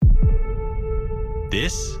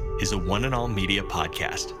This is a One and All Media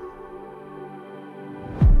podcast.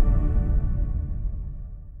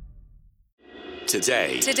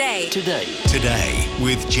 Today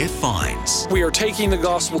with Jeff Vines, we are taking the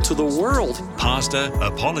gospel to the world. pastor,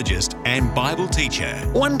 apologist, and Bible teacher.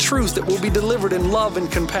 One truth that will be delivered in love and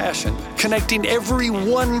compassion, connecting every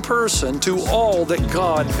one person to all that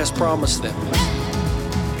God has promised them.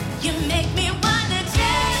 You make me wanna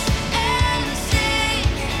dance and sing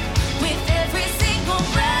with every single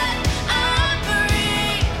breath I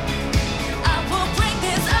breathe. I will bring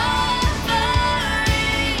this offering.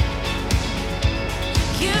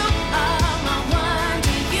 You are my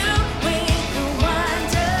wonder, you with the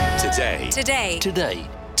wonder.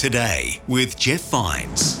 Today with Jeff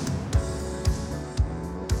Vines.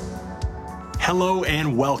 Hello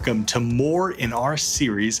and welcome to more in our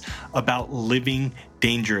series about living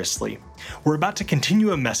dangerously. We're about to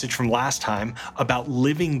continue a message from last time about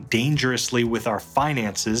living dangerously with our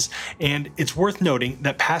finances, and it's worth noting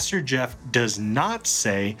that Pastor Jeff does not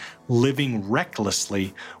say living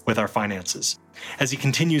recklessly with our finances. As he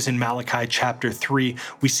continues in Malachi chapter 3,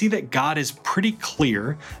 we see that God is pretty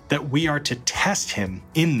clear that we are to test him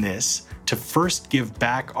in this, to first give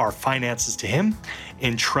back our finances to him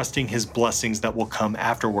and trusting his blessings that will come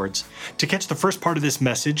afterwards. To catch the first part of this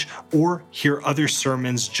message or hear other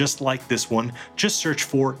sermons just like this one, just search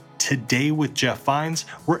for Today with Jeff Vines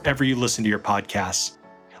wherever you listen to your podcasts.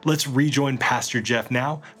 Let's rejoin Pastor Jeff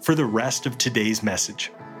now for the rest of today's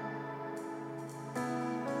message.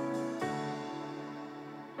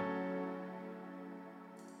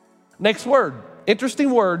 Next word, interesting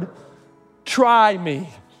word, try me.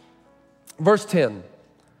 Verse 10,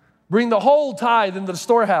 bring the whole tithe into the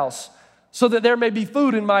storehouse so that there may be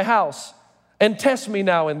food in my house, and test me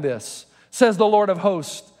now in this, says the Lord of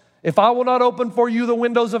hosts, if I will not open for you the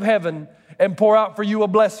windows of heaven and pour out for you a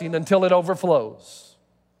blessing until it overflows.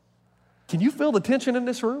 Can you feel the tension in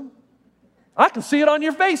this room? I can see it on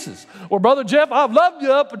your faces. Well, Brother Jeff, I've loved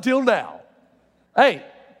you up until now. Hey,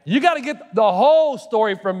 you got to get the whole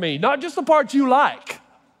story from me, not just the parts you like.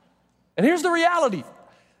 And here's the reality.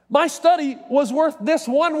 My study was worth this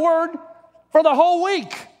one word for the whole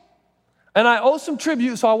week. And I owe some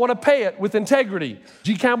tribute, so I want to pay it with integrity.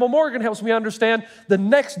 G. Campbell Morgan helps me understand the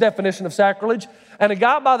next definition of sacrilege. And a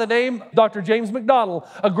guy by the name Dr. James McDonald,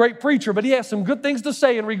 a great preacher, but he has some good things to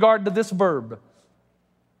say in regard to this verb.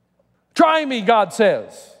 Try me, God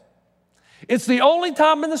says. It's the only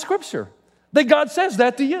time in the scripture that God says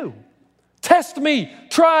that to you. Test me,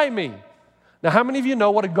 try me. Now, how many of you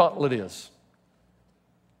know what a gauntlet is?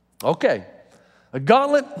 Okay, a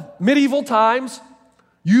gauntlet, medieval times,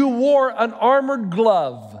 you wore an armored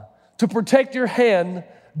glove to protect your hand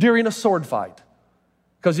during a sword fight.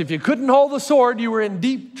 Because if you couldn't hold the sword, you were in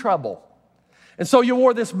deep trouble. And so you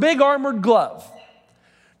wore this big armored glove.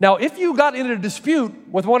 Now, if you got in a dispute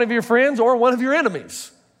with one of your friends or one of your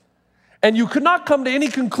enemies, and you could not come to any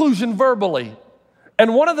conclusion verbally,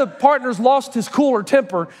 and one of the partners lost his cool or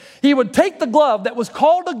temper, he would take the glove that was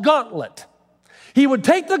called a gauntlet. He would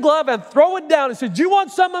take the glove and throw it down and say, do you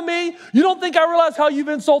want some of me? You don't think I realize how you've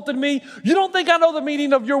insulted me? You don't think I know the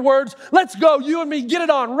meaning of your words? Let's go, you and me, get it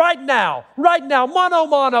on right now, mano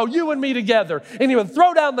mano, you and me together. And he would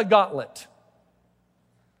throw down the gauntlet.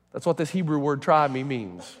 That's what this Hebrew word try me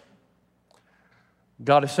means.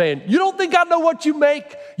 God is saying, you don't think I know what you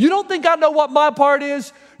make? You don't think I know what my part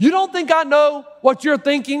is? You don't think I know what you're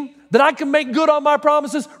thinking? That I can make good on my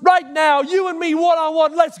promises? Right now, you and me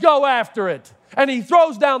one-on-one, let's go after it. And he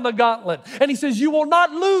throws down the gauntlet. And he says, you will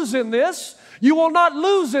not lose in this. You will not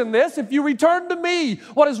lose in this. If you return to me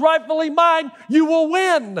what is rightfully mine, you will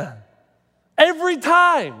win. Every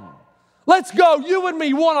time. Let's go, you and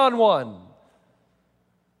me, one-on-one.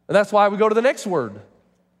 And that's why we go to the next word.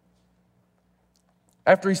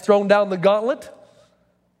 After he's thrown down the gauntlet,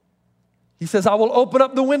 he says, I will open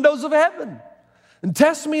up the windows of heaven and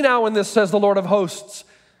test me now in this, says the Lord of hosts.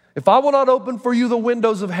 If I will not open for you the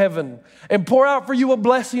windows of heaven and pour out for you a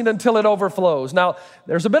blessing until it overflows. Now,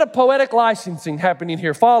 there's a bit of poetic licensing happening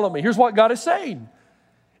here. Follow me. Here's what God is saying.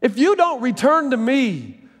 If you don't return to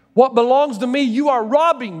me what belongs to me, you are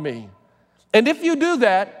robbing me. And if you do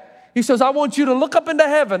that, he says, I want you to look up into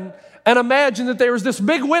heaven and imagine that there is this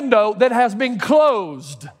big window that has been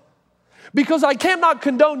closed. Because I cannot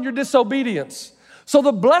condone your disobedience. So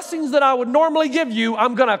the blessings that I would normally give you,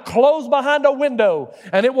 I'm going to close behind a window,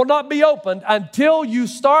 and it will not be opened until you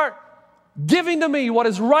start giving to me what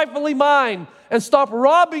is rightfully mine and stop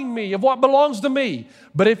robbing me of what belongs to me.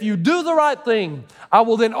 But if you do the right thing, I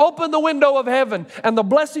will then open the window of heaven, and the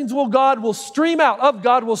blessings of God will stream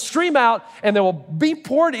out, and they will be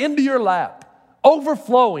poured into your lap,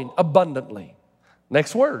 overflowing abundantly.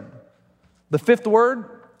 Next word. The fifth word,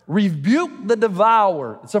 rebuke the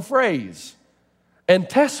devourer. It's a phrase. And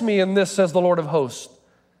test me in this, says the Lord of hosts.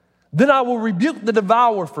 Then I will rebuke the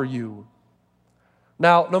devourer for you.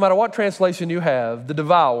 Now, no matter what translation you have, the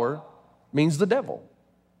devourer means the devil.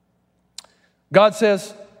 God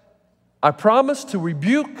says, I promise to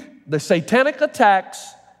rebuke the satanic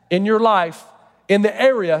attacks in your life in the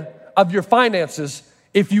area of your finances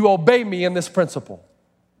if you obey me in this principle.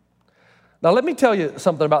 Now, let me tell you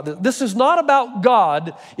something about this. This is not about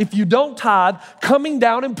God, if you don't tithe, coming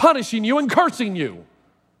down and punishing you and cursing you.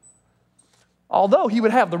 Although he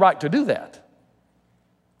would have the right to do that.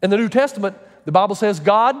 In the New Testament, the Bible says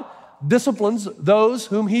God disciplines those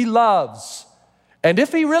whom he loves. And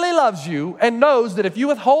if he really loves you and knows that if you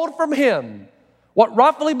withhold from him what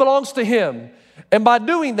rightfully belongs to him, and by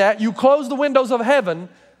doing that you close the windows of heaven,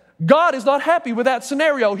 God is not happy with that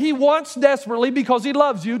scenario. He wants desperately, because he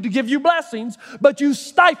loves you, to give you blessings, but you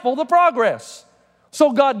stifle the progress.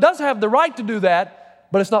 So God does have the right to do that,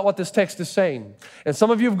 but it's not what this text is saying. And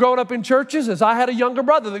some of you have grown up in churches, as I had a younger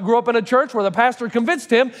brother that grew up in a church where the pastor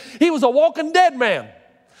convinced him he was a walking dead man.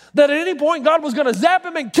 That at any point God was going to zap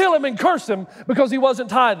him and kill him and curse him because he wasn't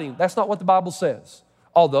tithing. That's not what the Bible says.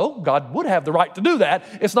 Although God would have the right to do that,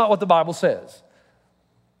 it's not what the Bible says.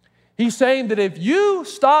 He's saying that if you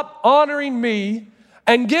stop honoring me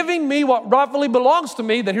and giving me what rightfully belongs to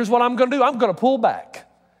me, then here's what I'm going to do. I'm going to pull back,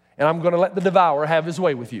 and I'm going to let the devourer have his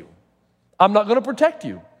way with you. I'm not going to protect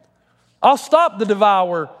you. I'll stop the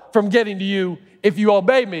devourer from getting to you if you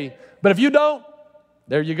obey me. But if you don't,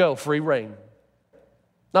 there you go, free reign.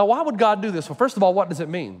 Now, why would God do this? Well, first of all, what does it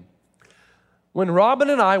mean? When Robin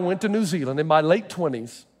and I went to New Zealand in my late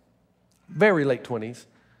 20s, very late 20s,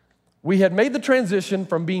 we had made the transition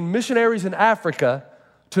from being missionaries in Africa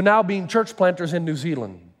to now being church planters in New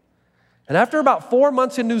Zealand. And after about 4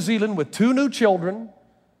 months in New Zealand with 2 new children,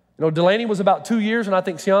 Delaney was about 2 years, and I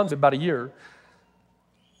think Sion's about a year,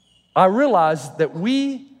 I realized that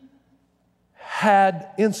we had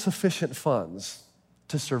insufficient funds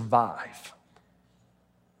to survive.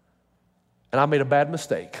 And I made a bad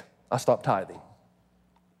mistake. I stopped tithing.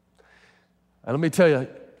 And let me tell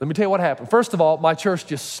you what happened. First of all, my church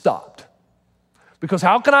just stopped. Because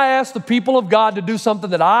how can I ask the people of God to do something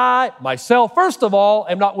that I, myself, first of all,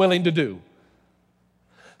 am not willing to do?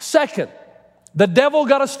 Second, the devil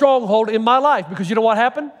got a stronghold in my life because you know what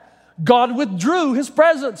happened? God withdrew his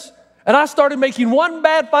presence. And I started making one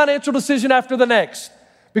bad financial decision after the next.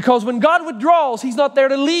 Because when God withdraws, he's not there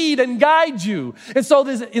to lead and guide you. And so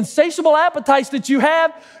these insatiable appetites that you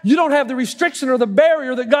have, you don't have the restriction or the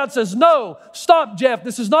barrier that God says, no, stop, Jeff,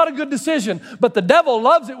 this is not a good decision. But the devil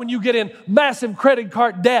loves it when you get in massive credit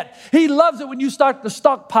card debt. He loves it when you start to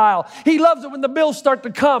stockpile. He loves it when the bills start to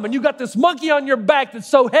come and you got this monkey on your back that's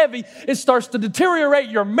so heavy, it starts to deteriorate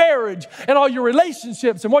your marriage and all your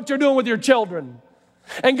relationships and what you're doing with your children.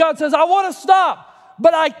 And God says, I want to stop,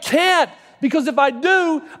 but I can't. Because if I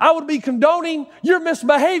do, I would be condoning your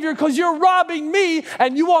misbehavior because you're robbing me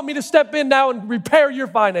and you want me to step in now and repair your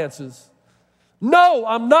finances. No,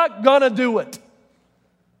 I'm not going to do it.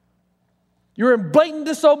 You're in blatant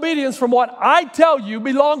disobedience from what I tell you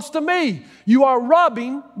belongs to me. You are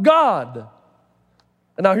robbing God.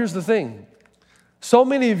 And now here's the thing. So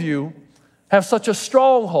many of you have such a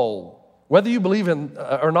stronghold, whether you believe in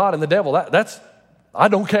or not in the devil, I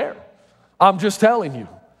don't care. I'm just telling you.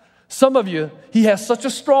 Some of you, he has such a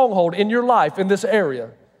stronghold in your life in this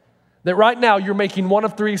area that right now you're making one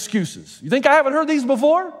of 3 excuses. You think I haven't heard these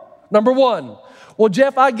before? Number 1, well,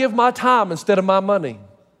 Jeff, I give my time instead of my money.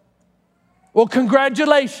 Well,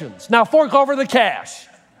 congratulations. Now fork over the cash.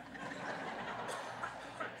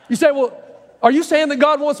 You say, well, are you saying that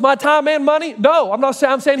God wants my time and money? No, I'm not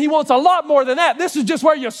saying. I'm saying he wants a lot more than that. This is just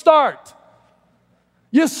where you start.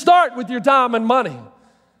 You start with your time and money.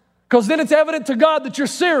 Because then it's evident to God that you're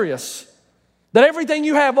serious, that everything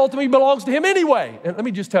you have ultimately belongs to him anyway. And let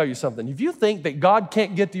me just tell you something. If you think that God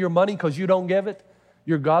can't get to your money because you don't give it,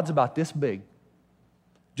 your God's about this big.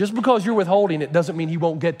 Just because you're withholding it doesn't mean he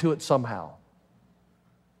won't get to it somehow.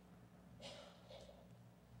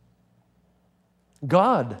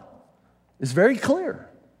 God is very clear.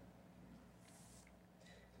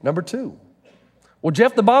 Number 2, well,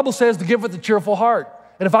 Jeff, the Bible says to give with a cheerful heart.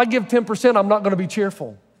 And if I give 10%, I'm not going to be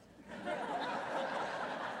cheerful.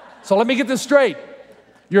 So let me get this straight.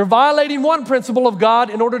 You're violating one principle of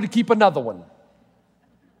God in order to keep another one.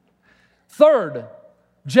 Third,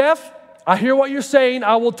 Jeff, I hear what you're saying.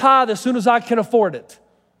 I will tithe as soon as I can afford it.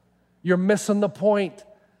 You're missing the point.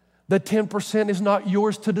 The 10% is not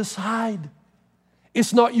yours to decide.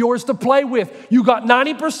 It's not yours to play with. You got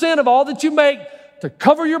 90% of all that you make to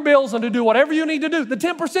cover your bills and to do whatever you need to do. The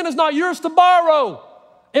 10% is not yours to borrow.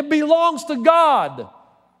 It belongs to God.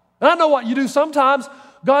 And I know what you do sometimes.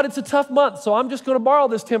 God, it's a tough month, so I'm just going to borrow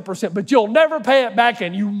this 10%, but you'll never pay it back,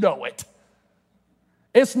 and you know it.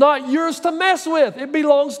 It's not yours to mess with. It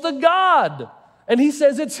belongs to God. And he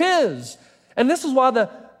says it's his. And this is why the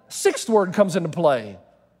sixth word comes into play.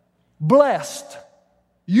 Blessed.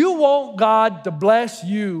 You want God to bless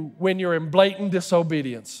you when you're in blatant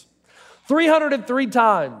disobedience. 303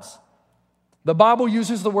 times the Bible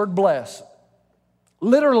uses the word bless.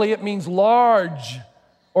 Literally, it means large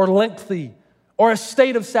or lengthy or a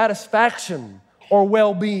state of satisfaction or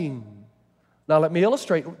well-being. Now, let me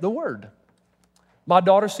illustrate the word. My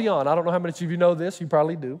daughter, Sion, I don't know how many of you know this, you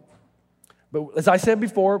probably do. But as I said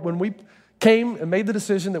before, when we came and made the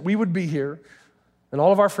decision that we would be here, and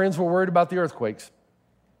all of our friends were worried about the earthquakes,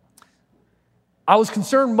 I was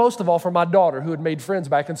concerned most of all for my daughter who had made friends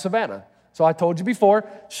back in Savannah. So I told you before,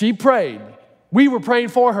 she prayed. We were praying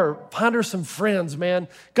for her. Find her some friends, man.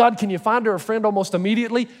 God, can you find her a friend almost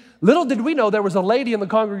immediately? Little did we know there was a lady in the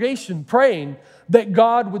congregation praying that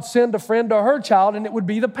God would send a friend to her child, and it would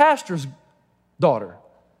be the pastor's daughter.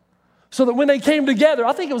 So that when they came together,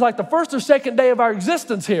 I think it was like the first or second day of our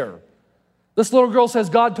existence here, this little girl says,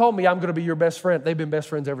 God told me I'm going to be your best friend. They've been best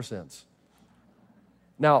friends ever since.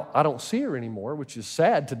 Now, I don't see her anymore, which is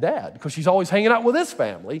sad to Dad because she's always hanging out with his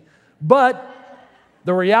family. But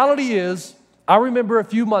the reality is, I remember a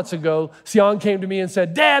few months ago, Sion came to me and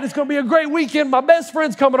said, Dad, it's going to be a great weekend. My best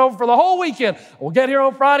friend's coming over for the whole weekend. We'll get here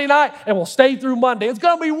on Friday night and we'll stay through Monday. It's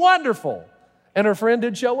going to be wonderful. And her friend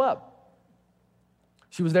did show up.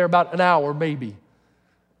 She was there about an hour, maybe.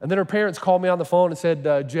 And then her parents called me on the phone and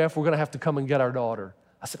said, Jeff, we're going to have to come and get our daughter.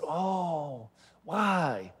 I said, oh,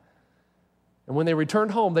 why? And when they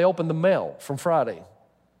returned home, they opened the mail from Friday.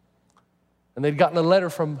 And they'd gotten a letter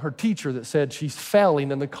from her teacher that said she's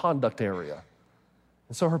failing in the conduct area.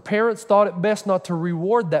 And so her parents thought it best not to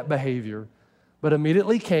reward that behavior, but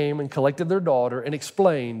immediately came and collected their daughter and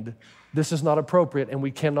explained, this is not appropriate and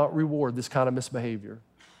we cannot reward this kind of misbehavior.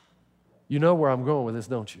 You know where I'm going with this,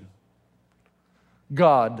 don't you?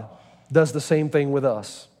 God does the same thing with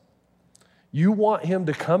us. You want him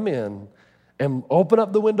to come in and open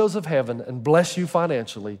up the windows of heaven and bless you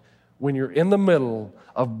financially when you're in the middle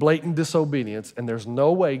of blatant disobedience, and there's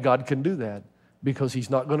no way God can do that because he's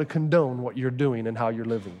not going to condone what you're doing and how you're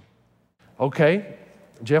living. Okay,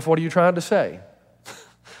 Jeff, what are you trying to say?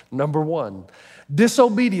 Number one,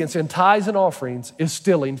 disobedience in tithes and offerings is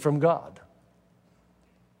stealing from God.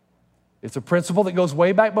 It's a principle that goes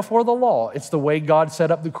way back before the law. It's the way God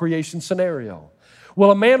set up the creation scenario.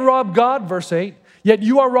 Will a man rob God? Verse 8, yet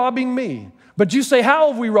you are robbing me. But you say, how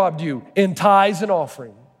have we robbed you? In tithes and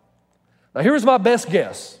offering. Now here's my best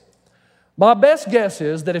guess. My best guess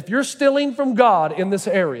is that if you're stealing from God in this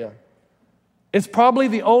area, it's probably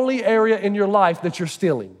the only area in your life that you're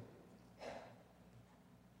stealing.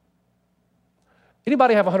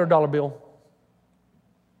 Anybody have a $100 bill?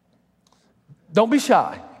 Don't be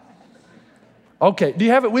shy. Okay, do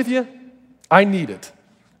you have it with you? I need it.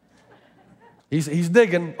 He's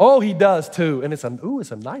digging. Oh, he does too. And it's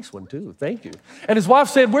a nice one too. Thank you. And his wife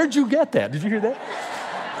said, where'd you get that? Did you hear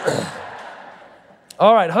that?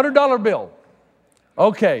 All right, $100 bill.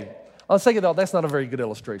 Okay. I was thinking, though, that's not a very good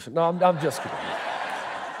illustration. No, I'm just kidding.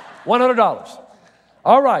 $100.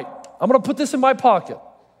 All right, I'm going to put this in my pocket.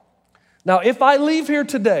 Now, if I leave here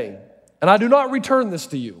today and I do not return this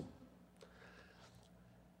to you,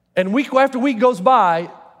 and week after week goes by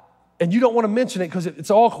and you don't want to mention it because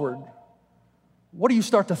it's awkward, what do you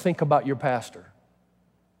start to think about your pastor?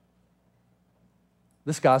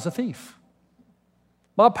 This guy's a thief.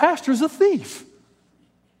 My pastor's a thief.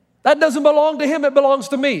 That doesn't belong to him, it belongs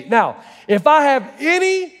to me. Now, if I have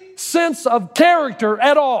any sense of character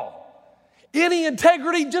at all, any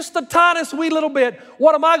integrity, just the tiniest wee little bit,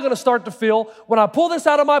 what am I going to start to feel when I pull this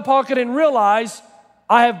out of my pocket and realize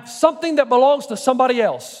I have something that belongs to somebody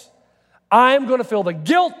else? I am going to feel the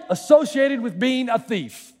guilt associated with being a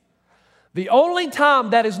thief. The only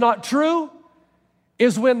time that is not true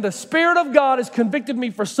is when the Spirit of God has convicted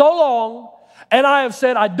me for so long and I have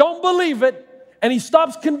said, I don't believe it, and he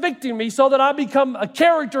stops convicting me so that I become a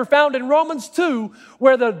character found in Romans 2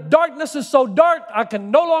 where the darkness is so dark I can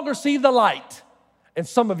no longer see the light. And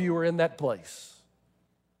some of you are in that place.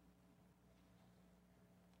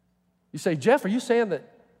 You say, Jeff, are you saying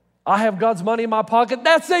that I have God's money in my pocket?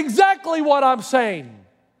 That's exactly what I'm saying.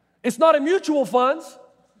 It's not in mutual funds.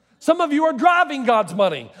 Some of you are driving God's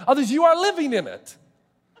money. Others, you are living in it.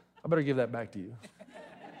 I better give that back to you.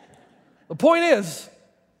 The point is,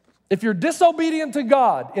 if you're disobedient to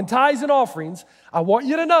God in tithes and offerings, I want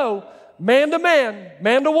you to know man to man,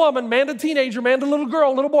 man to woman, man to teenager, man to little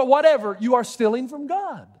girl, little boy, whatever, you are stealing from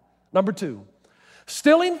God. Number two,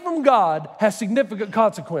 stealing from God has significant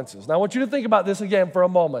consequences. Now I want you to think about this again for a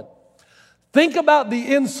moment. Think about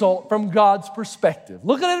the insult from God's perspective.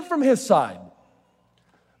 Look at it from His side.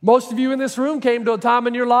 Most of you in this room came to a time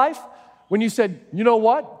in your life when you said, you know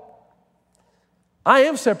what? I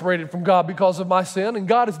am separated from God because of my sin, and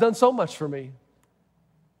God has done so much for me.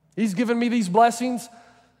 He's given me these blessings.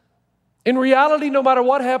 In reality, no matter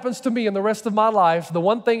what happens to me in the rest of my life, the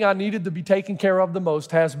one thing I needed to be taken care of the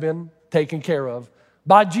most has been taken care of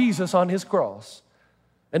by Jesus on His cross.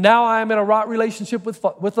 And now I am in a right relationship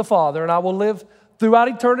with the Father, and I will live throughout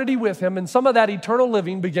eternity with Him, and some of that eternal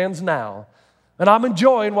living begins now. And I'm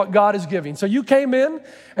enjoying what God is giving. So you came in,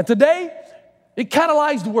 and today it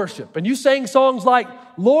catalyzed worship, and you sang songs like,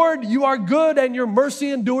 Lord, you are good, and your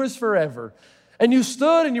mercy endures forever. And you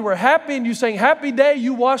stood and you were happy and you sang, happy day,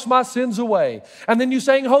 you washed my sins away. And then you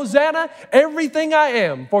sang, Hosanna, everything I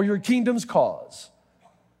am for your kingdom's cause.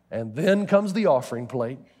 And then comes the offering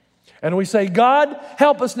plate. And we say, God,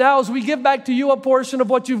 help us now as we give back to you a portion of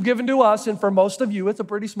what you've given to us. And for most of you, it's a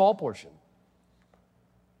pretty small portion.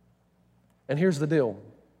 And here's the deal.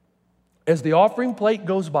 As the offering plate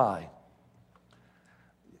goes by,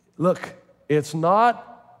 look, it's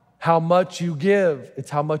not how much you give, it's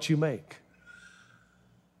how much you make.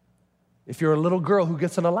 If you're a little girl who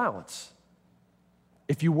gets an allowance,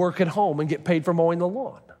 if you work at home and get paid for mowing the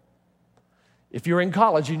lawn, if you're in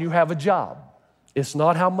college and you have a job, it's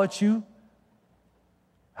not how much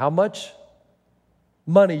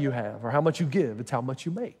money you have or how much you give, it's how much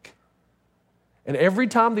you make. And every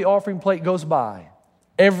time the offering plate goes by,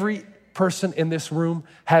 every person in this room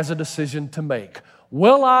has a decision to make.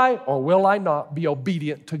 Will I or will I not be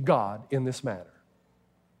obedient to God in this matter?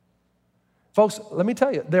 Folks, let me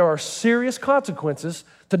tell you, there are serious consequences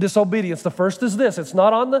to disobedience. The first is this. It's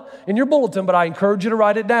not in your bulletin, but I encourage you to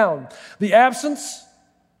write it down. The absence,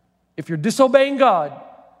 if you're disobeying God,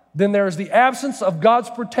 then there is the absence of God's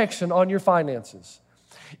protection on your finances.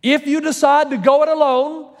 If you decide to go it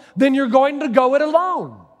alone, then you're going to go it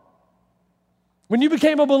alone. When you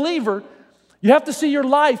became a believer, you have to see your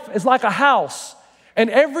life as like a house. And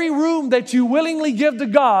every room that you willingly give to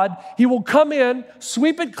God, He will come in,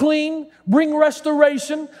 sweep it clean, bring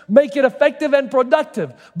restoration, make it effective and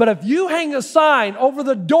productive. But if you hang a sign over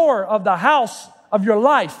the door of the house of your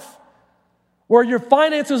life where your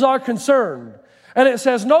finances are concerned, and it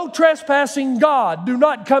says, no trespassing God, do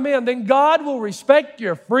not come in, then God will respect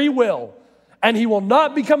your free will. And He will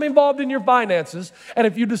not become involved in your finances. And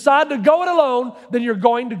if you decide to go it alone, then you're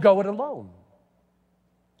going to go it alone.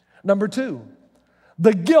 Number two,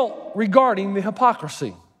 the guilt regarding the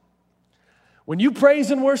hypocrisy. When you praise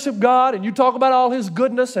and worship God and you talk about all His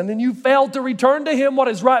goodness and then you fail to return to Him what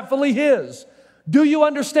is rightfully His, do you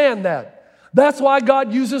understand that? That's why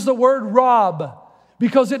God uses the word rob,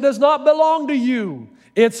 because it does not belong to you.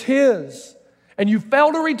 It's His. And you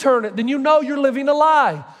fail to return it, then you know you're living a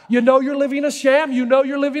lie. You know you're living a sham. You know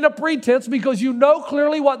you're living a pretense because you know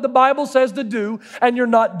clearly what the Bible says to do and you're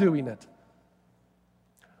not doing it.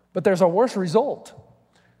 But there's a worse result.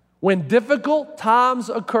 When difficult times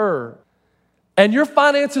occur and your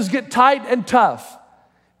finances get tight and tough,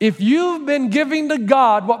 if you've been giving to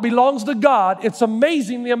God what belongs to God, it's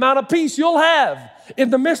amazing the amount of peace you'll have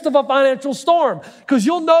in the midst of a financial storm, because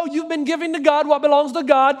you'll know you've been giving to God what belongs to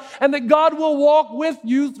God and that God will walk with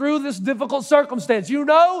you through this difficult circumstance. You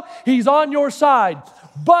know He's on your side.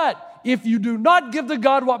 But if you do not give to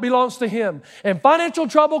God what belongs to Him and financial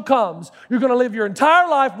trouble comes, you're going to live your entire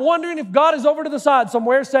life wondering if God is over to the side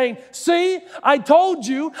somewhere saying, see, I told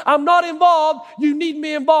you I'm not involved. You need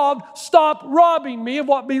me involved. Stop robbing me of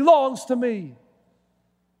what belongs to me.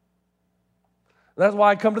 That's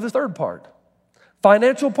why I come to this third part.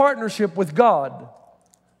 Financial partnership with God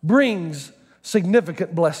brings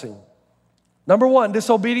significant blessing. Number one,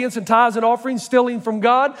 disobedience and tithes and offerings, stealing from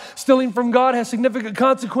God. Stealing from God has significant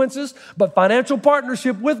consequences, but financial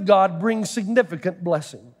partnership with God brings significant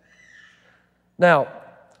blessing. Now,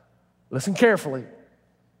 listen carefully.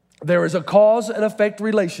 There is a cause and effect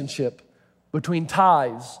relationship between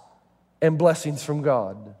tithes and blessings from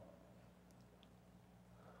God.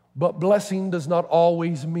 But blessing does not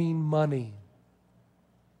always mean money.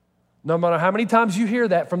 No matter how many times you hear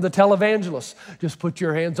that from the televangelists, just put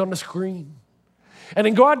your hands on the screen and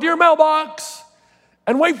then go out to your mailbox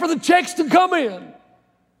and wait for the checks to come in.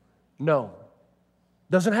 No,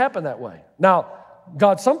 doesn't happen that way. Now,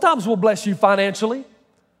 God sometimes will bless you financially,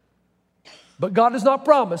 but God does not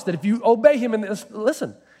promise that if you obey Him in this,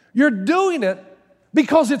 listen, you're doing it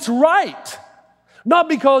because it's right. Not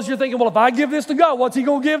because you're thinking, well, if I give this to God, what's he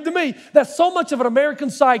going to give to me? That's so much of an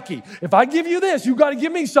American psyche. If I give you this, you've got to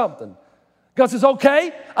give me something. God says,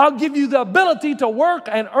 okay, I'll give you the ability to work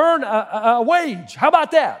and earn a wage. How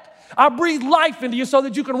about that? I breathe life into you so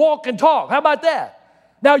that you can walk and talk. How about that?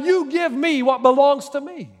 Now you give me what belongs to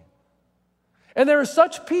me. And there is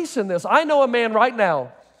such peace in this. I know a man right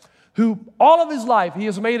now who all of his life, he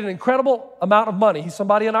has made an incredible amount of money. He's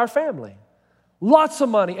somebody in our family. Lots of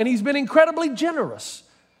money, and he's been incredibly generous.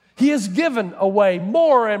 He has given away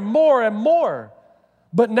more and more and more.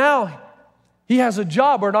 But now he has a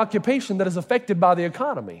job or an occupation that is affected by the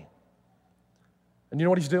economy. And you know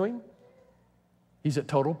what he's doing? He's at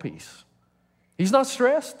total peace. He's not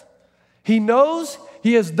stressed. He knows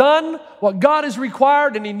he has done what God has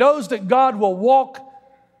required, and he knows that God will walk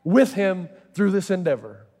with him through this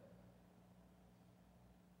endeavor.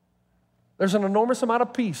 There's an enormous amount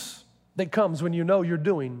of peace that comes when you know you're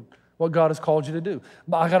doing what God has called you to do.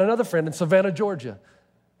 I got another friend in Savannah, Georgia.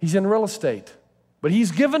 He's in real estate, but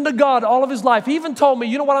he's given to God all of his life. He even told me,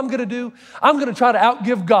 you know what I'm going to do? I'm going to try to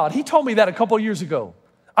outgive God. He told me that a couple of years ago.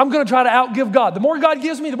 I'm going to try to outgive God. The more God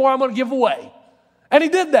gives me, the more I'm going to give away. And he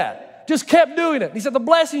did that. Just kept doing it. He said the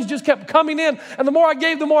blessings just kept coming in, and the more I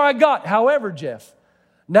gave, the more I got. However, Jeff,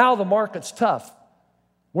 now the market's tough.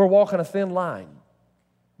 We're walking a thin line.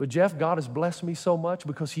 But Jeff, God has blessed me so much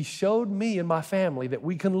because he showed me and my family that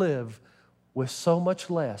we can live with so much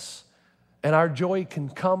less. And our joy can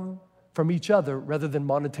come from each other rather than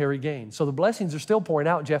monetary gain. So the blessings are still pouring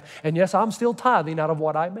out, Jeff. And yes, I'm still tithing out of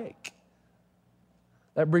what I make.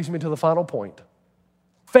 That brings me to the final point.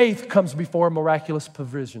 Faith comes before miraculous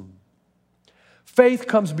provision. Faith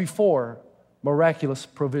comes before miraculous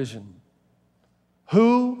provision.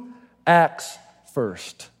 Who acts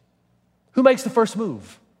first? Who makes the first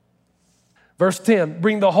move? Verse 10,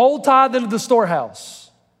 bring the whole tithe into the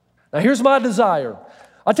storehouse. Now here's my desire.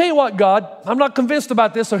 I'll tell you what, God, I'm not convinced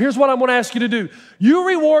about this, so here's what I'm going to ask you to do. You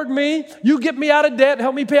reward me, you get me out of debt,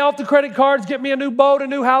 help me pay off the credit cards, get me a new boat, a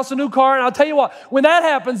new house, a new car, and I'll tell you what, when that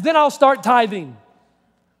happens, then I'll start tithing.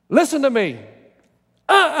 Listen to me.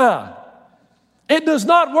 It does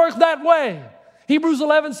not work that way. Hebrews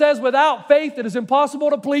 11 says, without faith, it is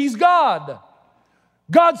impossible to please God.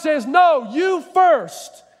 God says, no, you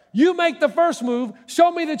first. You make the first move,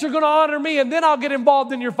 show me that you're going to honor me, and then I'll get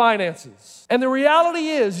involved in your finances. And the reality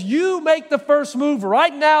is, you make the first move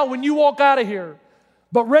right now when you walk out of here.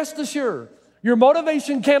 But rest assured, your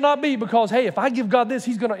motivation cannot be because, hey, if I give God this,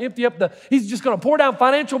 he's going to empty up he's just going to pour down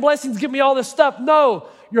financial blessings, give me all this stuff. No,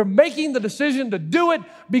 you're making the decision to do it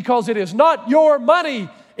because it is not your money.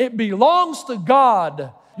 It belongs to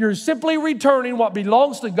God. You're simply returning what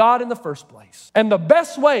belongs to God in the first place. And the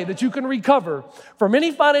best way that you can recover from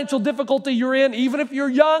any financial difficulty you're in, even if you're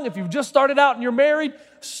young, if you've just started out and you're married,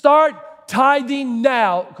 start tithing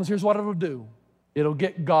now, because here's what it'll do. It'll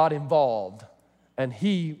get God involved, and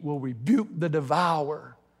he will rebuke the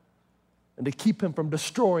devourer and to keep him from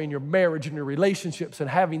destroying your marriage and your relationships and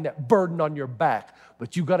having that burden on your back.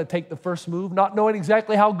 But you've got to take the first move, not knowing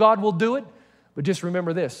exactly how God will do it. But just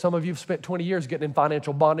remember this, some of you have spent 20 years getting in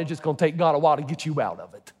financial bondage. It's going to take God a while to get you out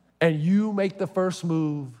of it. And you make the first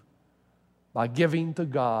move by giving to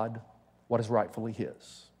God what is rightfully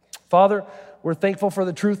his. Father, we're thankful for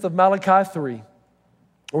the truth of Malachi 3.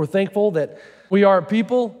 We're thankful that we are a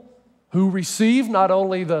people who receive not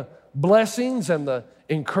only the blessings and the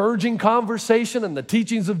encouraging conversation and the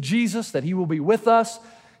teachings of Jesus, that he will be with us.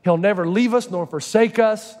 He'll never leave us nor forsake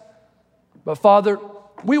us. But Father,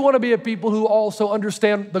 we want to be a people who also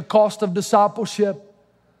understand the cost of discipleship,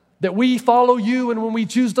 that we follow you, and when we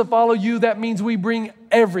choose to follow you, that means we bring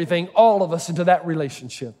everything, all of us, into that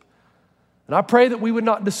relationship. And I pray that we would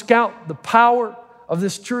not discount the power of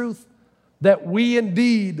this truth, that we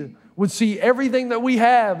indeed would see everything that we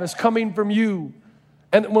have as coming from you.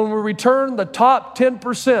 And when we return the top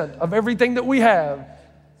 10% of everything that we have,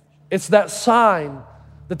 it's that sign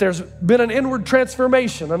that there's been an inward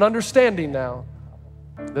transformation, an understanding now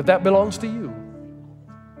that belongs to you.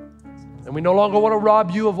 And we no longer want to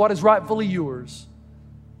rob you of what is rightfully yours,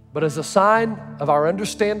 but as a sign of our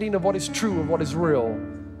understanding of what is true, of what is real,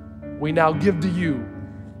 we now give to you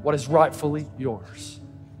what is rightfully yours.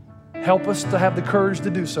 Help us to have the courage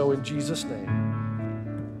to do so in Jesus'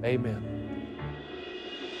 name. Amen.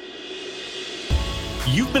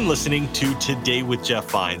 You've been listening to Today with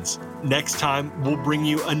Jeff Vines. Next time, we'll bring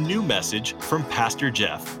you a new message from Pastor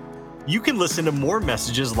Jeff. You can listen to more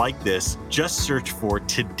messages like this. Just search for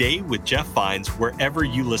Today with Jeff Vines wherever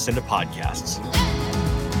you listen to podcasts.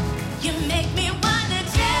 You make me wanna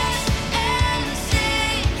dance and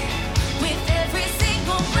sing with every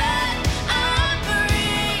single breath I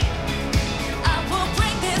breathe. I will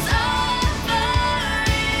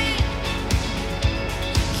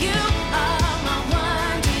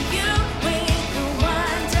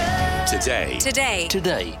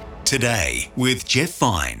Today with Jeff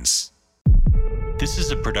Vines. This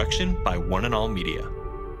is a production by One and All Media.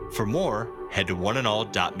 For more, head to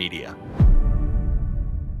oneandall.media.